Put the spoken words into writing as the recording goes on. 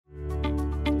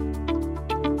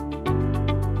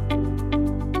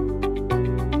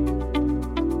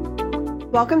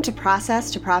Welcome to Process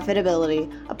to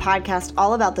Profitability, a podcast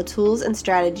all about the tools and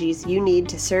strategies you need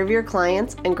to serve your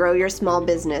clients and grow your small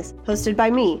business, hosted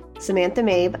by me, Samantha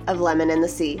Mabe of Lemon in the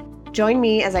Sea. Join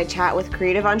me as I chat with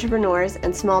creative entrepreneurs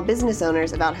and small business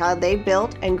owners about how they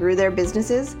built and grew their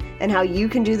businesses and how you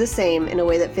can do the same in a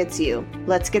way that fits you.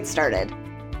 Let's get started.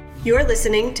 You're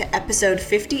listening to episode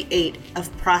 58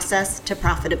 of Process to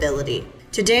Profitability.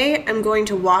 Today, I'm going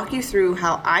to walk you through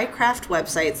how I craft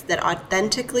websites that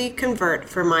authentically convert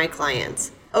for my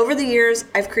clients. Over the years,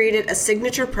 I've created a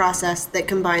signature process that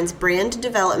combines brand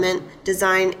development,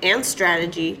 design, and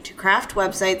strategy to craft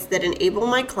websites that enable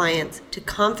my clients to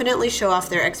confidently show off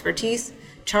their expertise,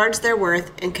 charge their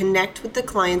worth, and connect with the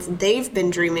clients they've been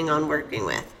dreaming on working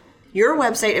with. Your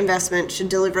website investment should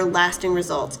deliver lasting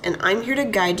results, and I'm here to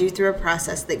guide you through a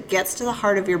process that gets to the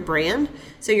heart of your brand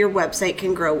so your website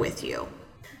can grow with you.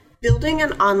 Building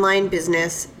an online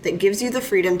business that gives you the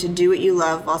freedom to do what you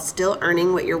love while still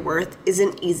earning what you're worth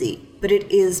isn't easy, but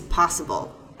it is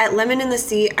possible. At Lemon in the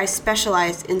Sea, I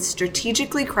specialize in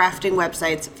strategically crafting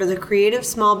websites for the creative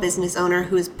small business owner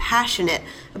who is passionate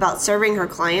about serving her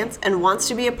clients and wants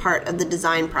to be a part of the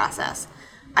design process.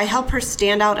 I help her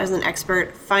stand out as an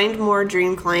expert, find more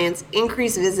dream clients,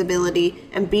 increase visibility,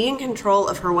 and be in control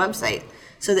of her website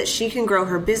so that she can grow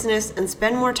her business and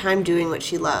spend more time doing what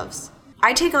she loves.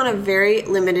 I take on a very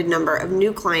limited number of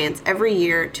new clients every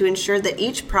year to ensure that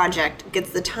each project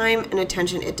gets the time and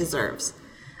attention it deserves.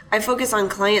 I focus on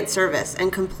client service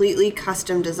and completely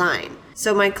custom design,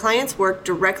 so my clients work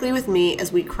directly with me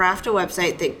as we craft a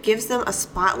website that gives them a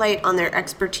spotlight on their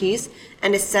expertise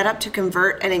and is set up to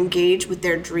convert and engage with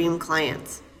their dream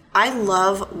clients. I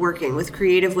love working with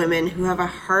creative women who have a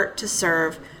heart to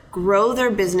serve, grow their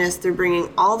business through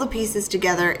bringing all the pieces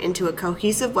together into a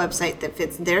cohesive website that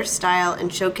fits their style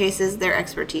and showcases their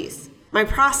expertise. My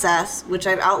process, which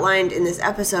I've outlined in this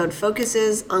episode,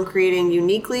 focuses on creating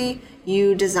uniquely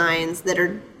you designs that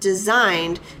are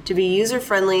designed to be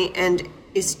user-friendly and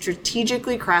is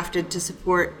strategically crafted to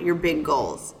support your big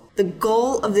goals. The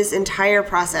goal of this entire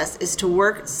process is to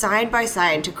work side by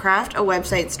side to craft a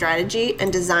website strategy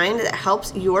and design that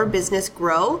helps your business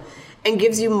grow and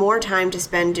gives you more time to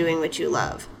spend doing what you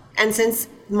love. And since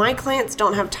my clients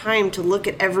don't have time to look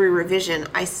at every revision,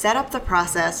 I set up the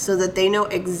process so that they know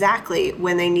exactly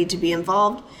when they need to be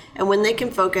involved and when they can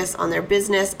focus on their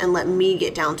business and let me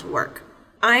get down to work.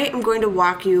 I am going to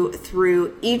walk you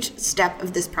through each step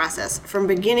of this process, from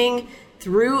beginning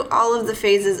through all of the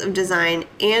phases of design,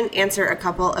 and answer a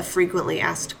couple of frequently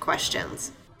asked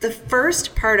questions. The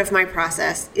first part of my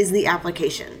process is the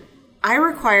application. I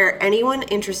require anyone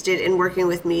interested in working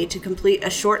with me to complete a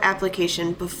short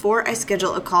application before I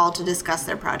schedule a call to discuss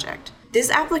their project. This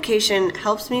application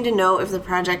helps me to know if the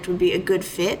project would be a good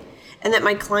fit and that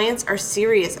my clients are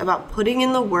serious about putting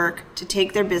in the work to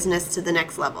take their business to the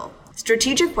next level.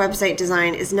 Strategic website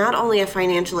design is not only a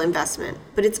financial investment,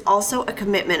 but it's also a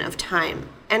commitment of time,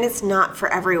 and it's not for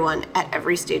everyone at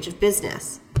every stage of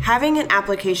business. Having an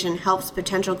application helps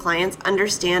potential clients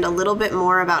understand a little bit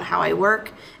more about how I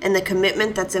work and the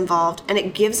commitment that's involved, and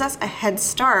it gives us a head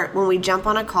start when we jump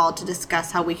on a call to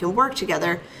discuss how we can work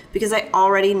together because I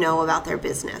already know about their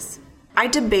business. I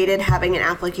debated having an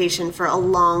application for a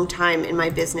long time in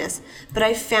my business, but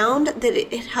I found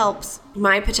that it helps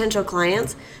my potential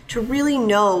clients to really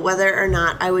know whether or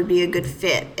not I would be a good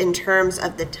fit in terms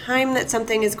of the time that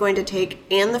something is going to take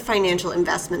and the financial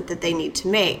investment that they need to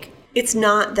make. It's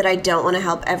not that I don't want to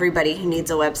help everybody who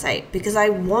needs a website, because I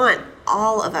want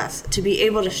all of us to be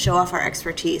able to show off our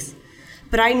expertise.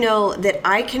 But I know that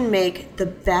I can make the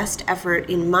best effort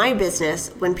in my business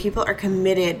when people are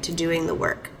committed to doing the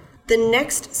work. The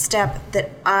next step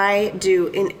that I do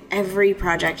in every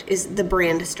project is the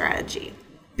brand strategy.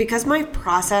 Because my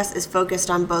process is focused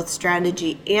on both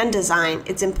strategy and design,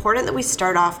 it's important that we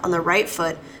start off on the right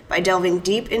foot by delving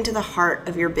deep into the heart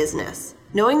of your business.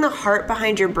 Knowing the heart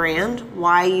behind your brand,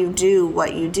 why you do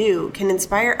what you do, can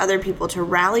inspire other people to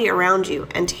rally around you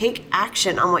and take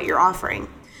action on what you're offering.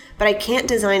 But I can't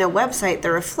design a website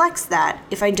that reflects that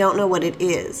if I don't know what it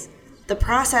is. The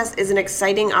process is an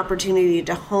exciting opportunity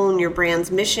to hone your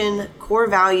brand's mission, core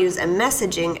values, and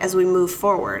messaging as we move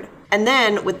forward. And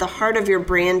then, with the heart of your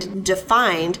brand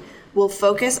defined, we'll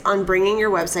focus on bringing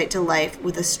your website to life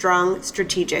with a strong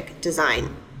strategic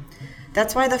design.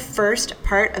 That's why the first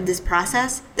part of this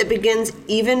process, that begins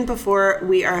even before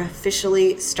we are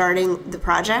officially starting the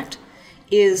project,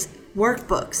 is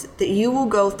workbooks that you will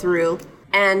go through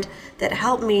and that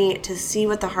help me to see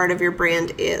what the heart of your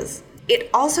brand is. It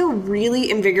also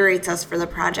really invigorates us for the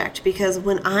project, because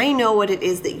when I know what it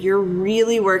is that you're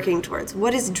really working towards,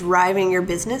 what is driving your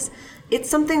business, it's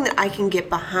something that I can get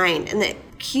behind and that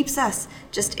keeps us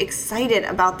just excited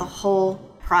about the whole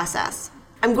process.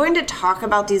 I'm going to talk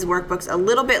about these workbooks a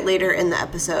little bit later in the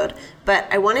episode, but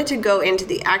I wanted to go into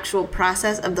the actual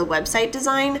process of the website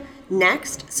design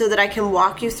next so that I can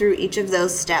walk you through each of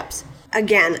those steps.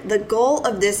 Again, the goal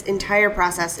of this entire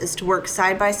process is to work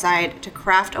side by side to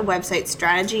craft a website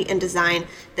strategy and design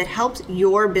that helps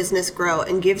your business grow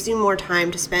and gives you more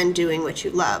time to spend doing what you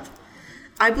love.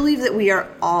 I believe that we are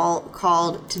all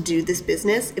called to do this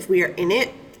business if we are in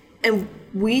it, and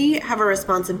we have a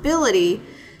responsibility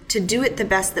to do it the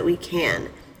best that we can.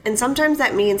 And sometimes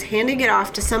that means handing it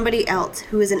off to somebody else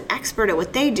who is an expert at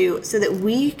what they do so that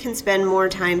we can spend more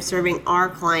time serving our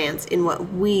clients in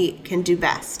what we can do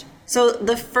best. So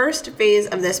the first phase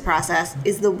of this process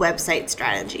is the website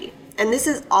strategy. And this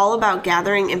is all about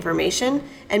gathering information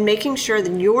and making sure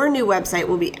that your new website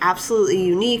will be absolutely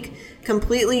unique,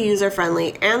 completely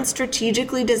user-friendly, and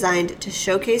strategically designed to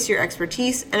showcase your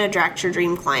expertise and attract your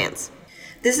dream clients.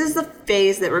 This is the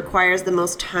phase that requires the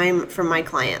most time from my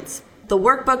clients. The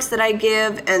workbooks that I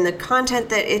give and the content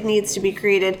that it needs to be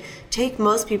created take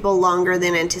most people longer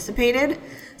than anticipated.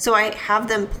 So I have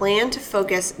them plan to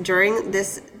focus during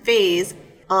this phase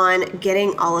on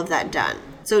getting all of that done.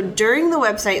 So during the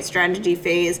website strategy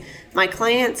phase, my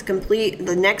clients complete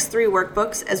the next 3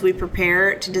 workbooks as we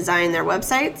prepare to design their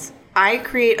websites. I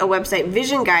create a website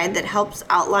vision guide that helps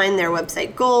outline their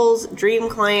website goals, dream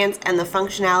clients, and the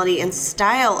functionality and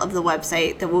style of the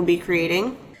website that we'll be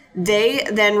creating. They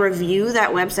then review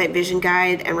that website vision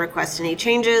guide and request any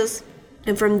changes.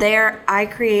 And from there, I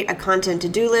create a content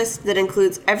to-do list that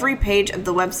includes every page of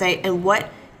the website and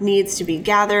what needs to be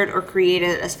gathered or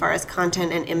created as far as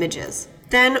content and images.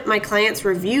 Then my clients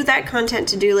review that content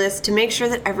to-do list to make sure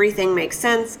that everything makes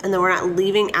sense and that we're not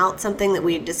leaving out something that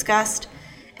we discussed.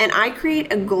 And I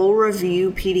create a goal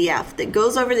review PDF that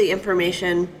goes over the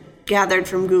information gathered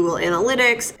from Google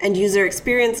Analytics and user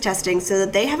experience testing so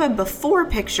that they have a before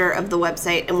picture of the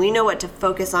website and we know what to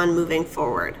focus on moving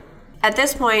forward. At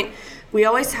this point, we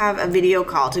always have a video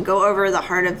call to go over the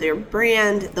heart of their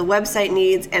brand, the website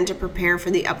needs, and to prepare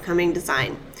for the upcoming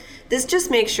design. This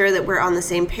just makes sure that we're on the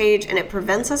same page and it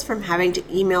prevents us from having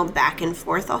to email back and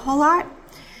forth a whole lot.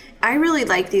 I really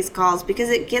like these calls because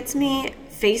it gets me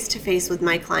face to face with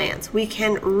my clients. We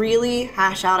can really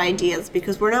hash out ideas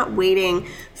because we're not waiting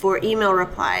for email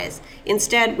replies.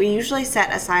 Instead, we usually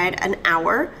set aside an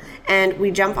hour and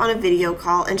we jump on a video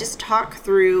call and just talk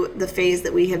through the phase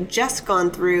that we have just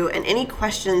gone through and any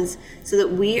questions so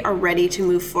that we are ready to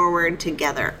move forward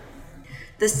together.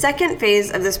 The second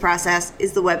phase of this process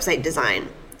is the website design.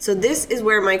 So this is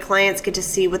where my clients get to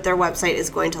see what their website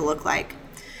is going to look like.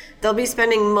 They'll be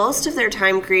spending most of their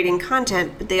time creating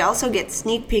content, but they also get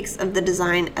sneak peeks of the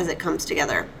design as it comes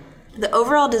together. The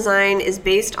overall design is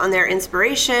based on their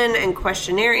inspiration and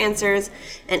questionnaire answers,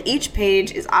 and each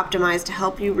page is optimized to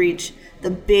help you reach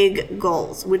the big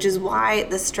goals, which is why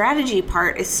the strategy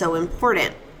part is so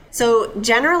important. So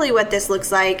generally what this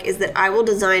looks like is that I will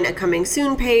design a coming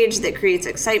soon page that creates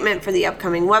excitement for the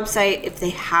upcoming website if they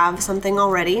have something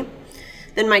already.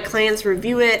 Then my clients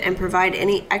review it and provide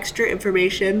any extra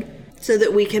information so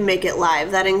that we can make it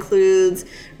live. That includes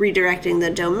redirecting the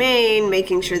domain,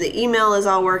 making sure the email is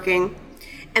all working.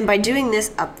 And by doing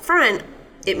this up front,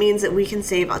 it means that we can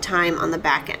save time on the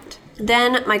back end.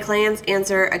 Then my clients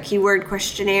answer a keyword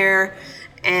questionnaire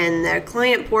and their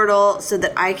client portal so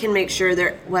that I can make sure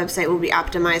their website will be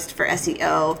optimized for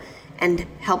SEO and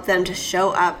help them to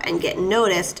show up and get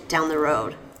noticed down the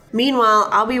road. Meanwhile,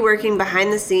 I'll be working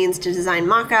behind the scenes to design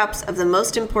mock-ups of the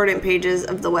most important pages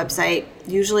of the website,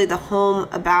 usually the home,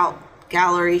 about,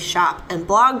 gallery, shop, and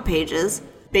blog pages,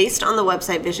 based on the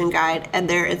website vision guide and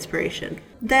their inspiration.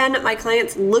 Then my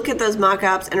clients look at those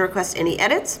mock-ups and request any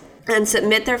edits and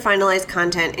submit their finalized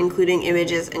content, including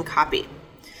images and copy.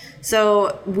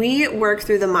 So we work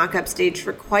through the mock-up stage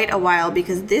for quite a while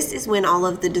because this is when all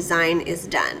of the design is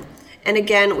done. And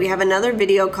again, we have another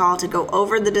video call to go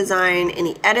over the design,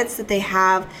 any edits that they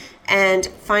have, and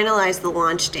finalize the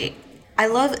launch date. I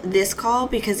love this call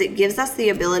because it gives us the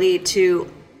ability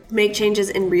to make changes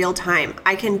in real time.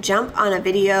 I can jump on a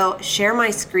video, share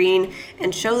my screen,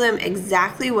 and show them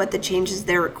exactly what the changes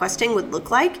they're requesting would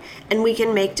look like, and we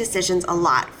can make decisions a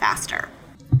lot faster.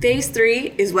 Phase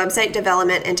 3 is website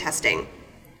development and testing.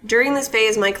 During this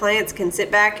phase, my clients can sit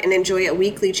back and enjoy a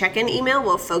weekly check-in email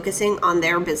while focusing on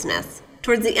their business.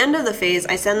 Towards the end of the phase,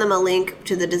 I send them a link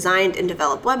to the designed and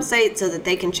developed website so that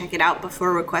they can check it out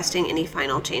before requesting any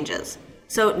final changes.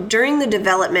 So during the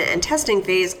development and testing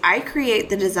phase, I create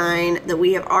the design that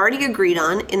we have already agreed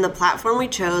on in the platform we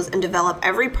chose and develop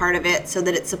every part of it so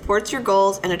that it supports your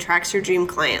goals and attracts your dream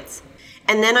clients.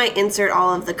 And then I insert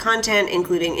all of the content,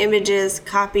 including images,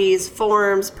 copies,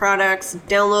 forms, products,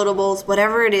 downloadables,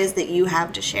 whatever it is that you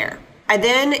have to share. I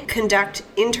then conduct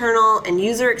internal and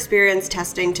user experience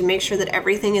testing to make sure that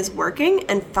everything is working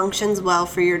and functions well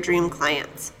for your dream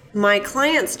clients. My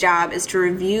client's job is to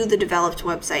review the developed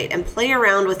website and play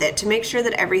around with it to make sure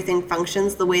that everything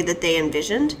functions the way that they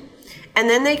envisioned. And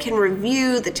then they can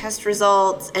review the test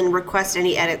results and request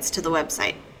any edits to the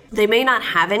website. They may not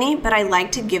have any, but I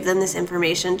like to give them this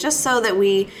information just so that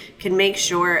we can make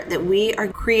sure that we are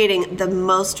creating the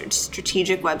most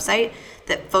strategic website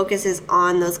that focuses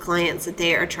on those clients that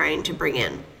they are trying to bring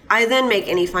in. I then make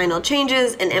any final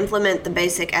changes and implement the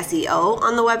basic SEO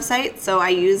on the website. So I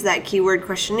use that keyword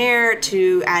questionnaire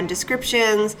to add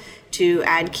descriptions, to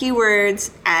add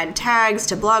keywords, add tags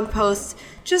to blog posts,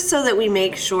 just so that we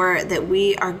make sure that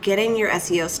we are getting your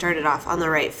SEO started off on the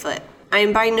right foot. I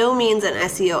am by no means an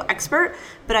SEO expert,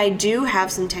 but I do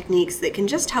have some techniques that can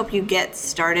just help you get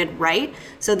started right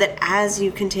so that as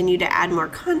you continue to add more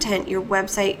content, your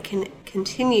website can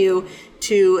continue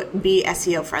to be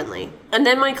SEO friendly. And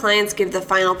then my clients give the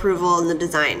final approval in the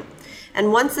design.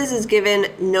 And once this is given,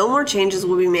 no more changes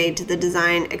will be made to the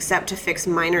design except to fix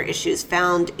minor issues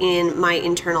found in my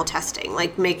internal testing,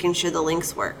 like making sure the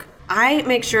links work. I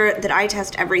make sure that I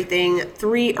test everything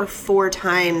 3 or 4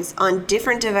 times on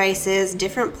different devices,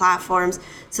 different platforms,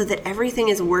 so that everything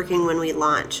is working when we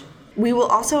launch. We will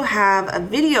also have a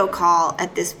video call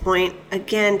at this point,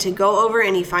 again, to go over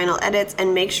any final edits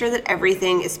and make sure that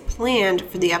everything is planned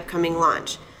for the upcoming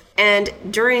launch. And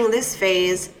during this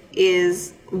phase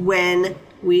is when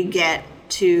we get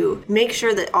to make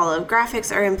sure that all of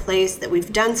graphics are in place, that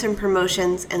we've done some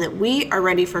promotions, and that we are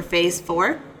ready for phase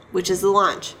 4, which is the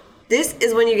launch. This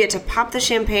is when you get to pop the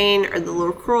champagne or the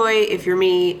LaCroix if you're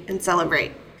me and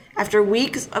celebrate. After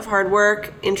weeks of hard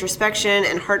work, introspection,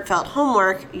 and heartfelt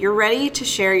homework, you're ready to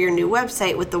share your new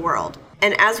website with the world.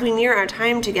 And as we near our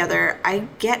time together, I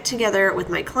get together with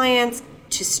my clients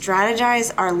to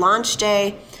strategize our launch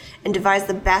day and devise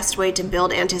the best way to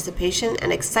build anticipation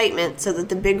and excitement so that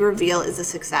the big reveal is a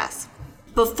success.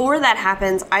 Before that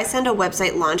happens, I send a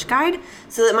website launch guide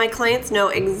so that my clients know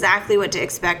exactly what to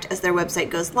expect as their website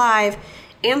goes live,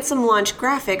 and some launch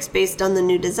graphics based on the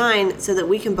new design so that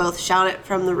we can both shout it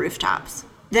from the rooftops.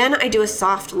 Then I do a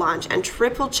soft launch and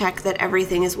triple check that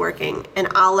everything is working, and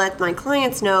I'll let my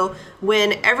clients know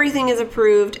when everything is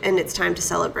approved and it's time to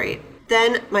celebrate.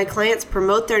 Then my clients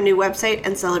promote their new website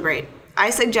and celebrate. I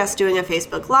suggest doing a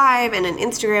Facebook Live and an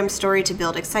Instagram story to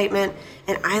build excitement,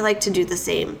 and I like to do the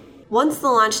same. Once the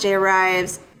launch day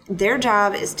arrives, their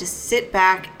job is to sit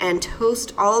back and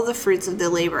toast all of the fruits of their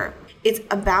labor. It's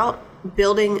about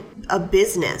building a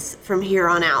business from here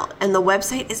on out, and the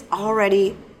website is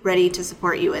already ready to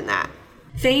support you in that.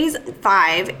 Phase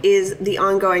 5 is the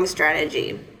ongoing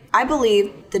strategy. I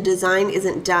believe the design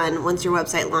isn't done once your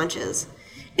website launches.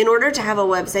 In order to have a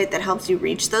website that helps you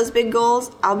reach those big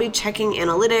goals, I'll be checking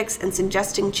analytics and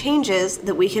suggesting changes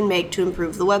that we can make to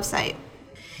improve the website.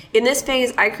 In this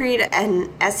phase, I create an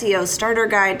SEO starter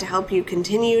guide to help you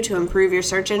continue to improve your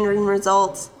search engine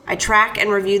results. I track and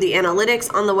review the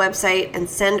analytics on the website and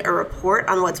send a report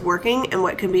on what's working and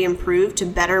what can be improved to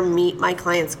better meet my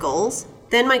clients' goals.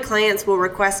 Then my clients will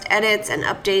request edits and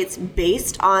updates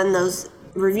based on those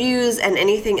reviews and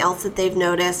anything else that they've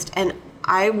noticed, and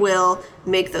I will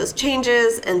make those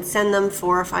changes and send them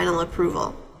for a final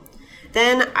approval.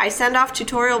 Then I send off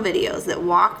tutorial videos that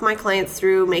walk my clients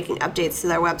through making updates to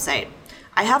their website.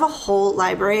 I have a whole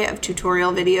library of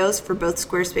tutorial videos for both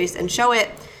Squarespace and Showit,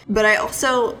 but I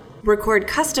also record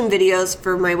custom videos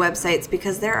for my websites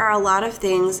because there are a lot of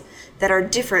things that are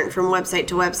different from website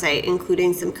to website,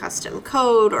 including some custom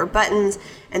code or buttons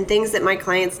and things that my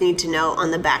clients need to know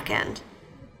on the back end.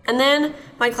 And then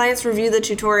my clients review the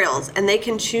tutorials, and they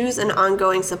can choose an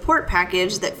ongoing support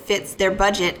package that fits their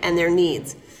budget and their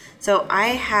needs. So I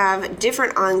have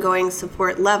different ongoing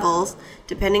support levels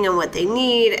depending on what they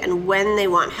need and when they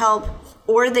want help,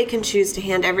 or they can choose to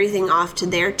hand everything off to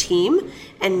their team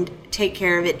and take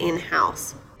care of it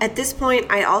in-house. At this point,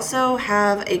 I also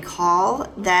have a call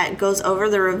that goes over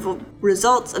the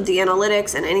results of the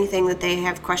analytics and anything that they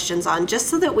have questions on, just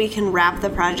so that we can wrap the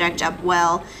project up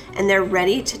well and they're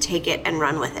ready to take it and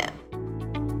run with it.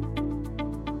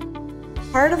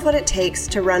 Part of what it takes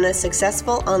to run a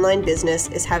successful online business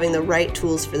is having the right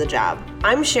tools for the job.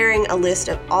 I'm sharing a list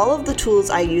of all of the tools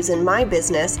I use in my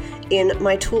business in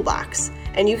my toolbox.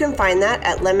 And you can find that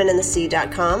at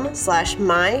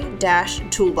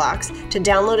lemonandthesea.com/my-toolbox to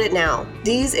download it now.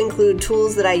 These include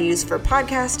tools that I use for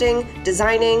podcasting,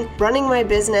 designing, running my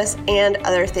business, and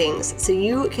other things. So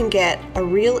you can get a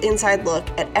real inside look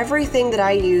at everything that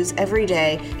I use every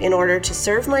day in order to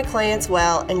serve my clients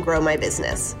well and grow my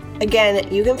business.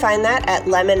 Again, you can find that at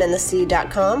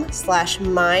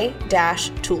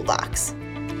lemonandthesea.com/my-toolbox.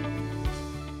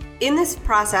 In this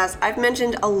process, I've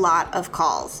mentioned a lot of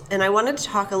calls, and I wanted to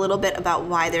talk a little bit about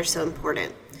why they're so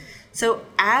important. So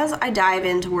as I dive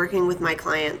into working with my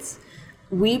clients,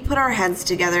 we put our heads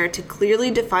together to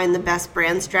clearly define the best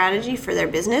brand strategy for their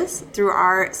business through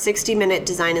our 60-minute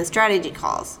design and strategy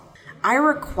calls. I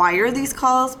require these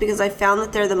calls because I found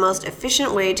that they're the most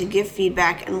efficient way to give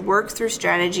feedback and work through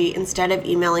strategy instead of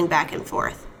emailing back and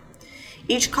forth.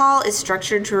 Each call is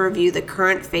structured to review the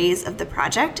current phase of the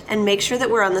project and make sure that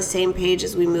we're on the same page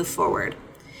as we move forward.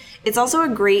 It's also a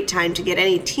great time to get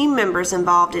any team members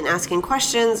involved in asking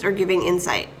questions or giving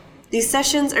insight. These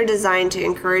sessions are designed to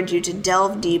encourage you to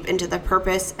delve deep into the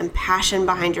purpose and passion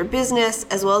behind your business,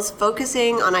 as well as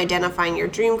focusing on identifying your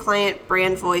dream client,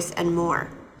 brand voice, and more.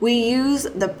 We use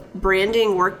the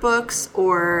branding workbooks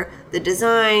or the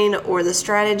design or the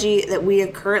strategy that we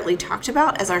have currently talked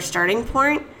about as our starting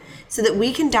point, so that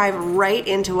we can dive right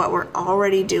into what we're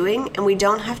already doing and we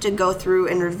don't have to go through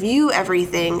and review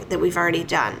everything that we've already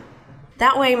done.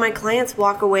 That way, my clients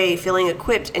walk away feeling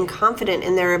equipped and confident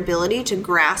in their ability to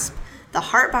grasp the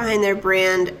heart behind their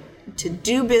brand, to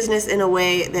do business in a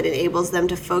way that enables them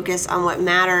to focus on what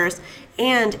matters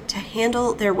and to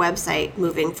handle their website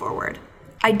moving forward.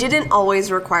 I didn't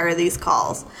always require these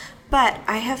calls, but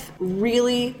I have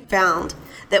really found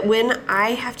that when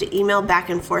I have to email back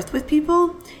and forth with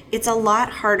people, it's a lot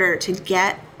harder to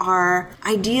get our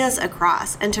ideas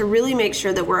across and to really make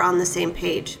sure that we're on the same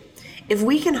page. If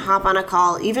we can hop on a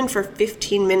call, even for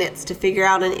 15 minutes to figure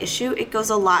out an issue, it goes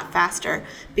a lot faster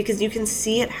because you can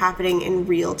see it happening in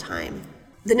real time.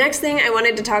 The next thing I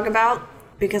wanted to talk about,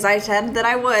 because I said that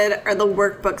I would, are the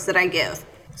workbooks that I give.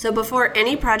 So before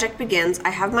any project begins, I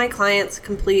have my clients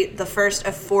complete the first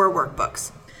of 4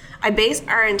 workbooks. I base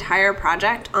our entire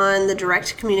project on the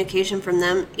direct communication from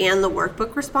them and the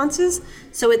workbook responses,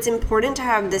 so it's important to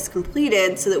have this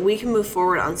completed so that we can move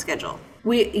forward on schedule.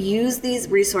 We use these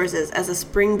resources as a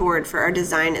springboard for our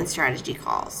design and strategy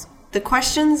calls. The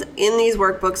questions in these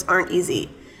workbooks aren't easy.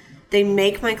 They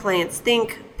make my clients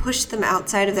think, push them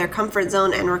outside of their comfort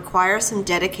zone, and require some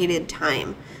dedicated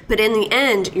time. But in the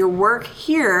end, your work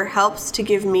here helps to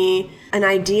give me an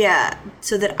idea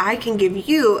so that I can give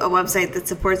you a website that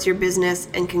supports your business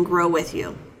and can grow with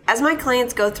you. As my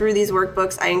clients go through these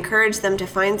workbooks, I encourage them to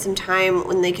find some time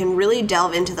when they can really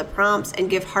delve into the prompts and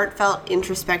give heartfelt,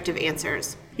 introspective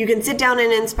answers. You can sit down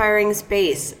in an inspiring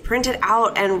space, print it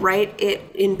out and write it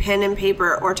in pen and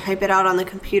paper or type it out on the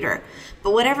computer.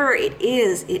 But whatever it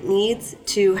is, it needs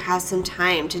to have some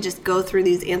time to just go through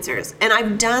these answers. And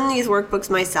I've done these workbooks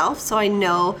myself, so I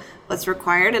know what's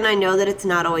required and I know that it's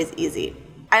not always easy.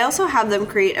 I also have them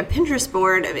create a Pinterest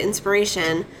board of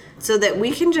inspiration so that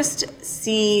we can just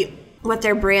see what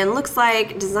their brand looks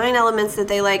like, design elements that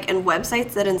they like, and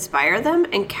websites that inspire them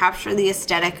and capture the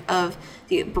aesthetic of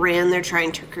the brand they're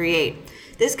trying to create.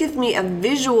 This gives me a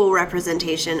visual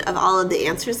representation of all of the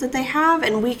answers that they have,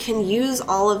 and we can use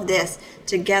all of this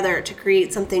together to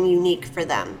create something unique for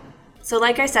them. So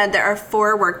like I said, there are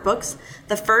 4 workbooks.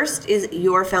 The first is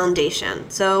Your Foundation.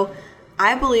 So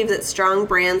I believe that strong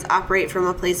brands operate from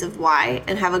a place of why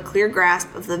and have a clear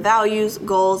grasp of the values,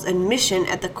 goals, and mission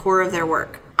at the core of their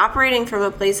work. Operating from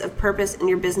a place of purpose in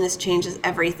your business changes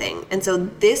everything. And so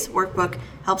this workbook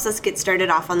helps us get started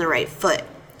off on the right foot.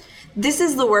 This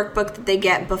is the workbook that they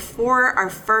get before our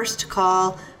first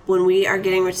call when we are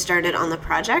getting started on the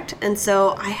project. And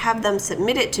so I have them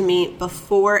submit it to me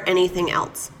before anything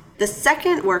else. The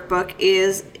second workbook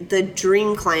is the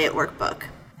Dream Client Workbook.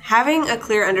 Having a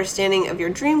clear understanding of your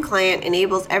dream client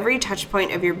enables every touch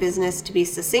point of your business to be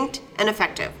succinct and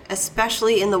effective,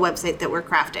 especially in the website that we're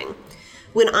crafting.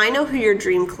 When I know who your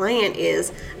dream client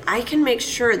is, I can make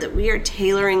sure that we are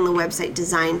tailoring the website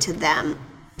design to them.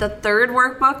 The third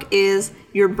workbook is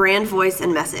Your Brand Voice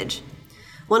and Message.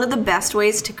 One of the best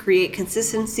ways to create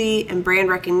consistency and brand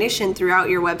recognition throughout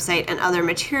your website and other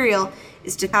material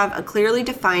is to have a clearly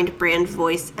defined brand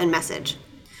voice and message.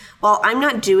 While I'm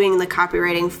not doing the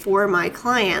copywriting for my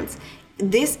clients,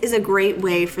 this is a great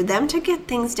way for them to get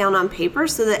things down on paper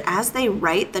so that as they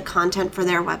write the content for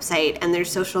their website and their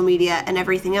social media and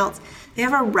everything else, they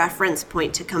have a reference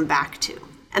point to come back to.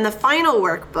 And the final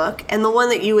workbook, and the one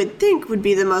that you would think would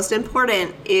be the most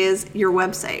important, is your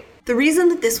website. The reason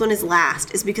that this one is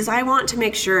last is because I want to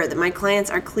make sure that my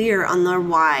clients are clear on their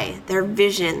why, their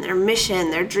vision, their mission,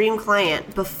 their dream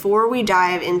client before we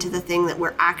dive into the thing that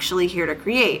we're actually here to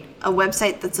create, a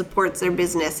website that supports their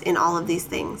business in all of these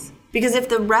things. Because if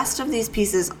the rest of these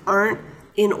pieces aren't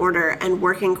in order and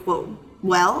working, quote,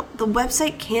 well, the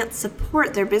website can't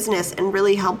support their business and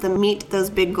really help them meet those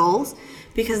big goals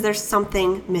because there's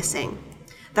something missing.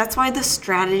 That's why the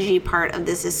strategy part of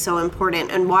this is so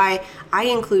important and why I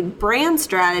include brand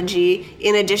strategy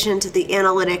in addition to the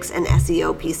analytics and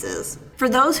SEO pieces. For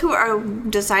those who are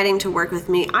deciding to work with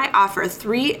me, I offer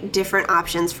 3 different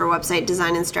options for website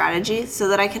design and strategy so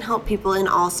that I can help people in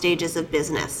all stages of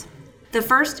business. The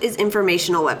first is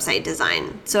informational website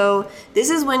design. So this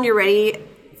is when you're ready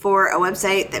for a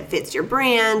website that fits your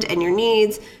brand and your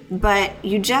needs, but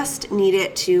you just need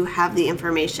it to have the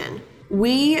information.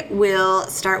 We will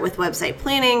start with website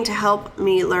planning to help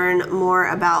me learn more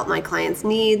about my client's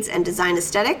needs and design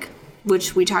aesthetic,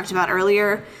 which we talked about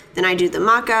earlier. Then I do the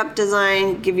mock-up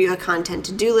design, give you a content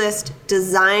to-do list,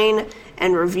 design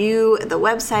and review the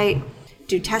website,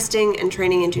 do testing and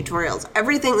training and tutorials,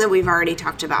 everything that we've already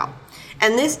talked about.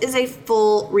 And this is a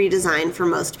full redesign for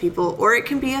most people, or it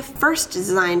can be a first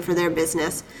design for their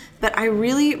business. But I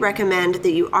really recommend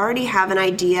that you already have an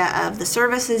idea of the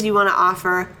services you want to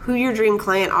offer, who your dream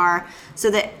client are, so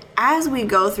that as we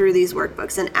go through these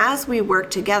workbooks and as we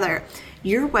work together,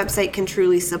 your website can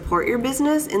truly support your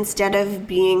business instead of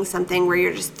being something where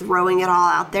you're just throwing it all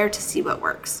out there to see what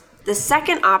works. The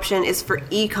second option is for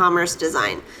e-commerce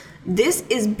design. This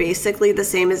is basically the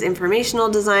same as informational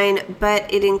design,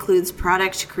 but it includes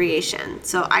product creation.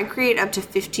 So I create up to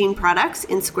 15 products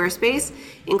in Squarespace,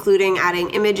 including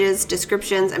adding images,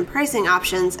 descriptions, and pricing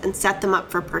options, and set them up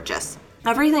for purchase.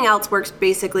 Everything else works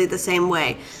basically the same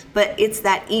way, but it's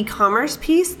that e-commerce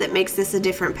piece that makes this a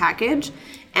different package.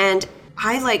 And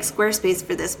I like Squarespace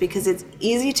for this because it's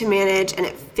easy to manage and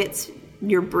it fits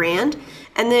your brand,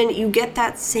 and then you get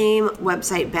that same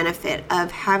website benefit of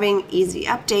having easy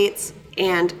updates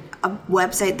and a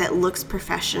website that looks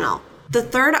professional. The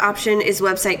third option is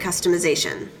website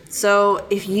customization. So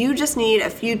if you just need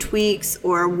a few tweaks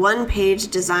or one page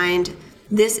designed,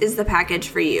 this is the package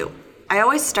for you. I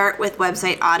always start with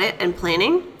website audit and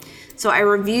planning. So I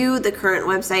review the current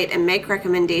website and make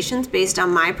recommendations based on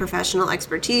my professional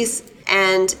expertise,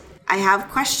 and I have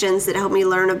questions that help me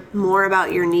learn more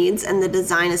about your needs and the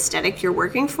design aesthetic you're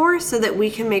working for so that we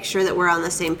can make sure that we're on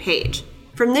the same page.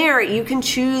 From there, you can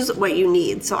choose what you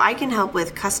need. So I can help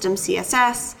with custom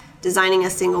CSS, designing a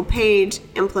single page,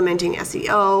 implementing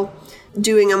SEO,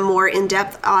 doing a more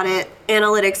in-depth audit,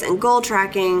 analytics and goal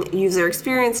tracking, user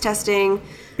experience testing,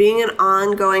 being an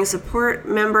ongoing support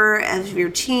member of your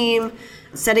team,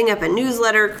 setting up a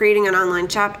newsletter, creating an online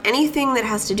shop, anything that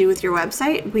has to do with your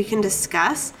website, we can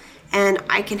discuss. And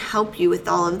I can help you with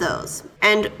all of those.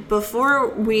 And before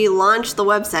we launch the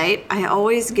website, I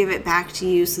always give it back to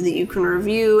you so that you can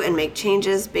review and make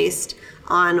changes based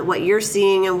on what you're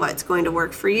seeing and what's going to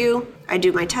work for you. I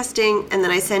do my testing, and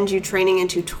then I send you training and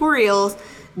tutorials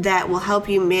that will help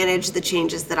you manage the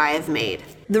changes that I have made.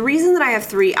 The reason that I have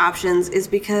 3 options is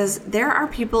because there are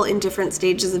people in different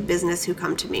stages of business who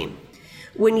come to me.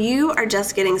 When you are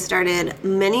just getting started,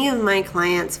 many of my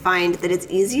clients find that it's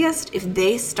easiest if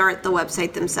they start the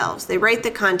website themselves. They write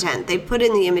the content, they put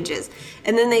in the images,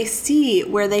 and then they see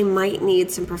where they might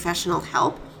need some professional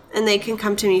help, and they can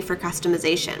come to me for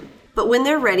customization. But when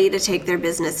they're ready to take their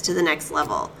business to the next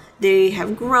level, they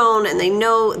have grown and they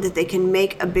know that they can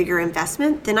make a bigger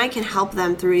investment, then I can help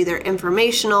them through either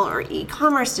informational or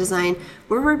e-commerce design,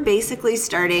 where we're basically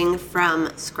starting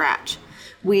from scratch.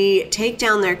 We take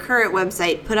down their current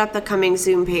website, put up a coming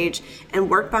soon page, and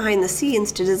work behind the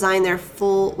scenes to design their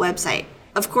full website.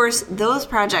 Of course, those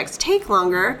projects take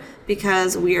longer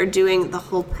because we are doing the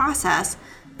whole process,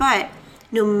 but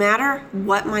no matter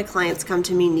what my clients come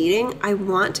to me needing, I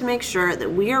want to make sure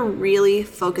that we are really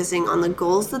focusing on the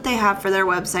goals that they have for their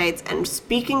websites and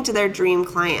speaking to their dream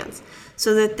clients,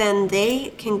 so that then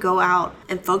they can go out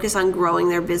and focus on growing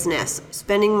their business,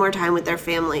 spending more time with their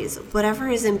families, whatever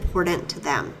is important to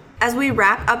them. As we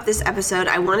wrap up this episode,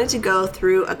 I wanted to go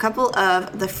through a couple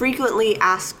of the frequently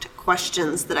asked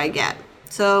questions that I get.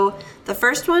 So the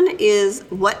first one is,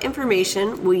 what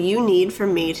information will you need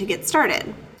from me to get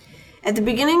started? At the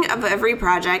beginning of every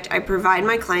project, I provide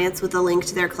my clients with a link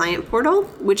to their client portal,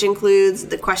 which includes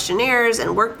the questionnaires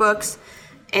and workbooks,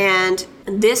 and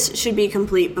this should be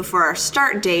complete before our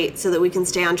start date so that we can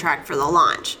stay on track for the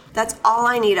launch. That's all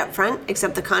I need up front,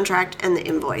 except the contract and the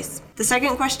invoice. The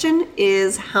second question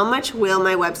is, how much will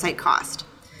my website cost?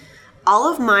 All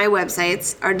of my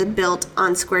websites are built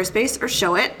on Squarespace or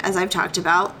Showit, as I've talked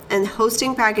about, and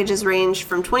hosting packages range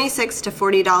from $26 to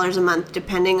 $40 a month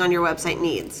depending on your website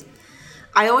needs.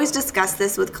 I always discuss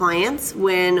this with clients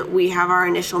when we have our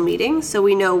initial meeting so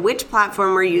we know which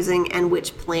platform we're using and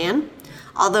which plan.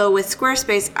 Although with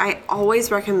Squarespace, I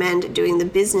always recommend doing the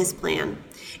business plan.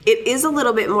 It is a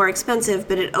little bit more expensive,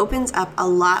 but it opens up a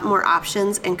lot more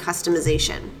options and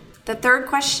customization. The third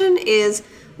question is,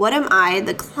 what am I,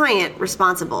 the client,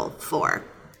 responsible for?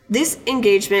 This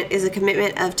engagement is a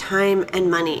commitment of time and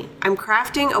money. I'm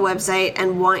crafting a website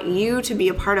and want you to be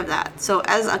a part of that. So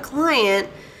as a client,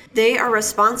 they are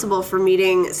responsible for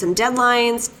meeting some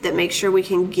deadlines that make sure we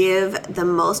can give the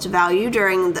most value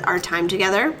during our time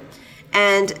together.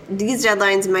 And these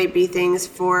deadlines might be things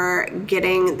for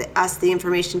getting us the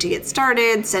information to get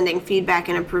started, sending feedback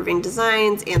and approving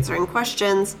designs, answering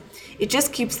questions. It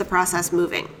just keeps the process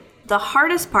moving. The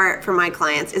hardest part for my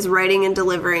clients is writing and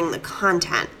delivering the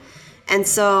content. And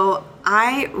so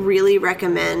I really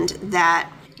recommend that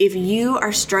if you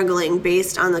are struggling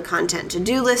based on the content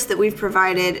to-do list that we've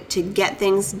provided to get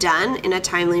things done in a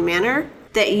timely manner,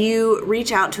 that you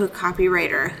reach out to a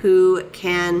copywriter who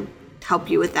can help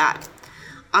you with that.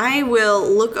 I will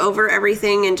look over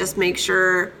everything and just make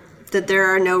sure that there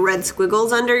are no red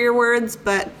squiggles under your words,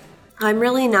 but I'm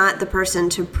really not the person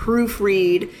to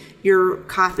proofread your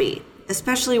copy,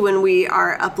 especially when we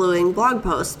are uploading blog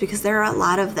posts, because there are a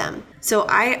lot of them. So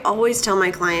I always tell my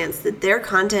clients that their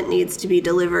content needs to be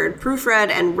delivered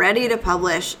proofread and ready to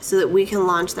publish so that we can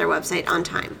launch their website on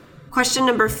time. Question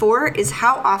number 4 is,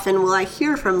 how often will I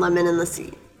hear from Lemon and the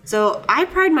Sea? So I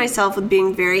pride myself with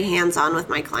being very hands-on with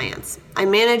my clients. I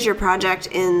manage your project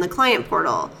in the client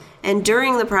portal, and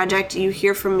during the project you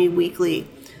hear from me weekly,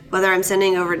 whether I'm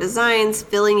sending over designs,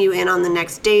 filling you in on the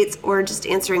next dates, or just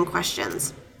answering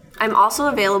questions. I'm also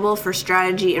available for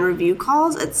strategy and review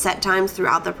calls at set times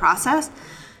throughout the process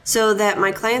so that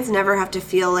my clients never have to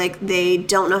feel like they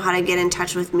don't know how to get in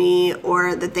touch with me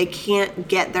or that they can't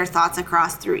get their thoughts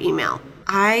across through email.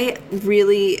 I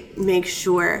really make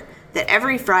sure that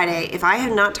every Friday, if I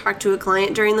have not talked to a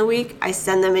client during the week, I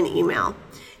send them an email.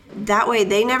 That way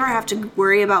they never have to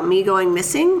worry about me going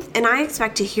missing, and I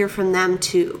expect to hear from them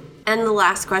too. And the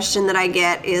last question that I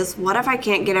get is, what if I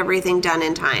can't get everything done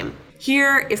in time?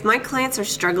 Here, if my clients are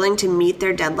struggling to meet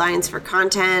their deadlines for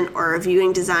content or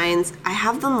reviewing designs, I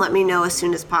have them let me know as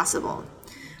soon as possible.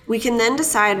 We can then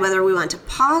decide whether we want to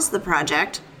pause the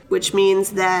project, which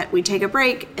means that we take a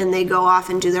break and they go off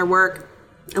and do their work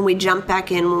and we jump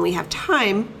back in when we have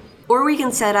time, or we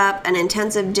can set up an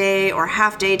intensive day or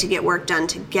half day to get work done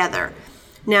together.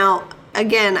 Now,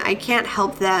 again, I can't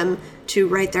help them to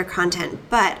write their content,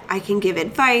 but I can give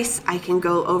advice, I can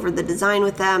go over the design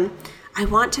with them. I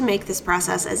want to make this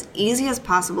process as easy as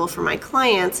possible for my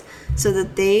clients so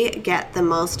that they get the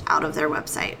most out of their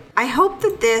website. I hope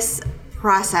that this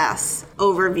process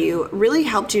overview really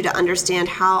helped you to understand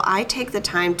how I take the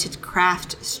time to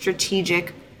craft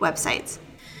strategic websites.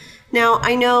 Now,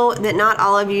 I know that not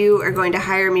all of you are going to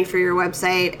hire me for your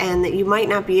website and that you might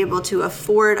not be able to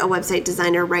afford a website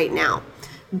designer right now,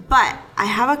 but I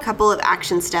have a couple of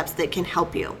action steps that can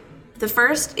help you. The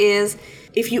first is,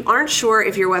 if you aren't sure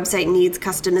if your website needs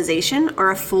customization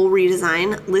or a full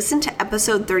redesign, listen to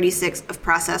episode 36 of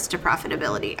Process to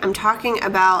Profitability. I'm talking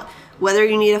about whether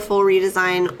you need a full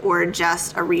redesign or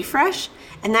just a refresh,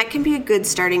 and that can be a good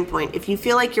starting point if you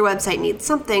feel like your website needs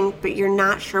something, but you're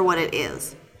not sure what it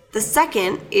is. The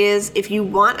second is, if you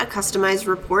want a customized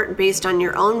report based on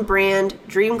your own brand,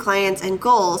 dream clients, and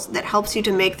goals that helps you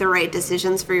to make the right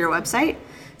decisions for your website,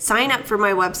 sign up for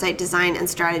my website design and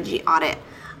strategy audit.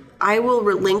 I will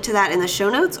link to that in the show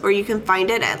notes, or you can find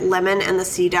it at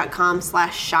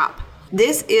lemonandthesea.com/shop.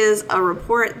 This is a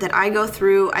report that I go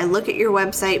through. I look at your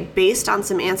website based on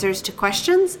some answers to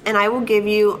questions, and I will give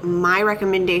you my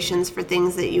recommendations for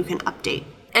things that you can update.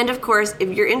 And of course, if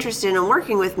you're interested in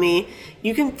working with me,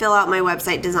 you can fill out my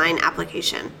website design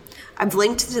application. I've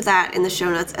linked to that in the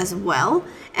show notes as well,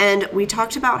 and we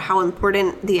talked about how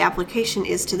important the application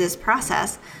is to this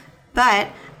process, but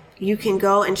you can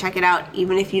go and check it out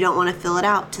even if you don't want to fill it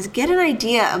out, to get an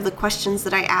idea of the questions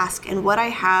that I ask and what I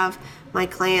have my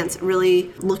clients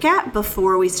really look at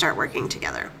before we start working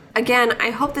together. Again,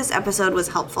 I hope this episode was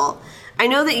helpful. I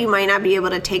know that you might not be able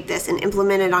to take this and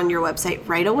implement it on your website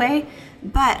right away,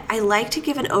 but I like to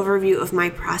give an overview of my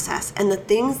process and the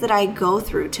things that I go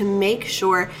through to make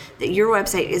sure that your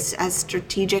website is as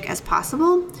strategic as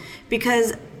possible,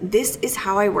 because this is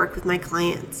how I work with my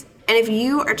clients. And if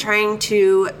you are trying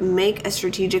to make a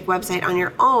strategic website on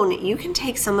your own, you can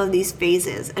take some of these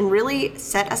phases and really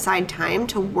set aside time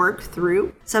to work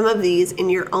through some of these in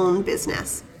your own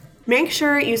business. Make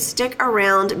sure you stick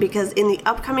around because in the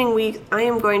upcoming week, I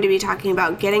am going to be talking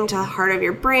about getting to the heart of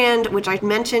your brand, which I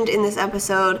mentioned in this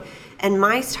episode, and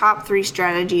my top 3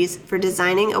 strategies for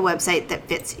designing a website that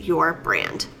fits your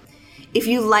brand. If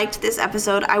you liked this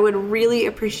episode, I would really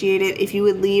appreciate it if you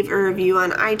would leave a review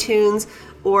on iTunes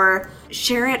or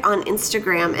share it on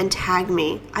Instagram and tag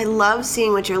me. I love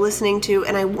seeing what you're listening to,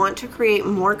 and I want to create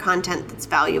more content that's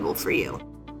valuable for you.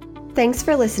 Thanks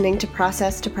for listening to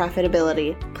Process to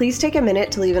Profitability. Please take a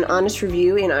minute to leave an honest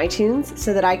review in iTunes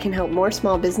so that I can help more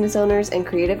small business owners and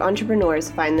creative entrepreneurs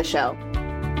find the show.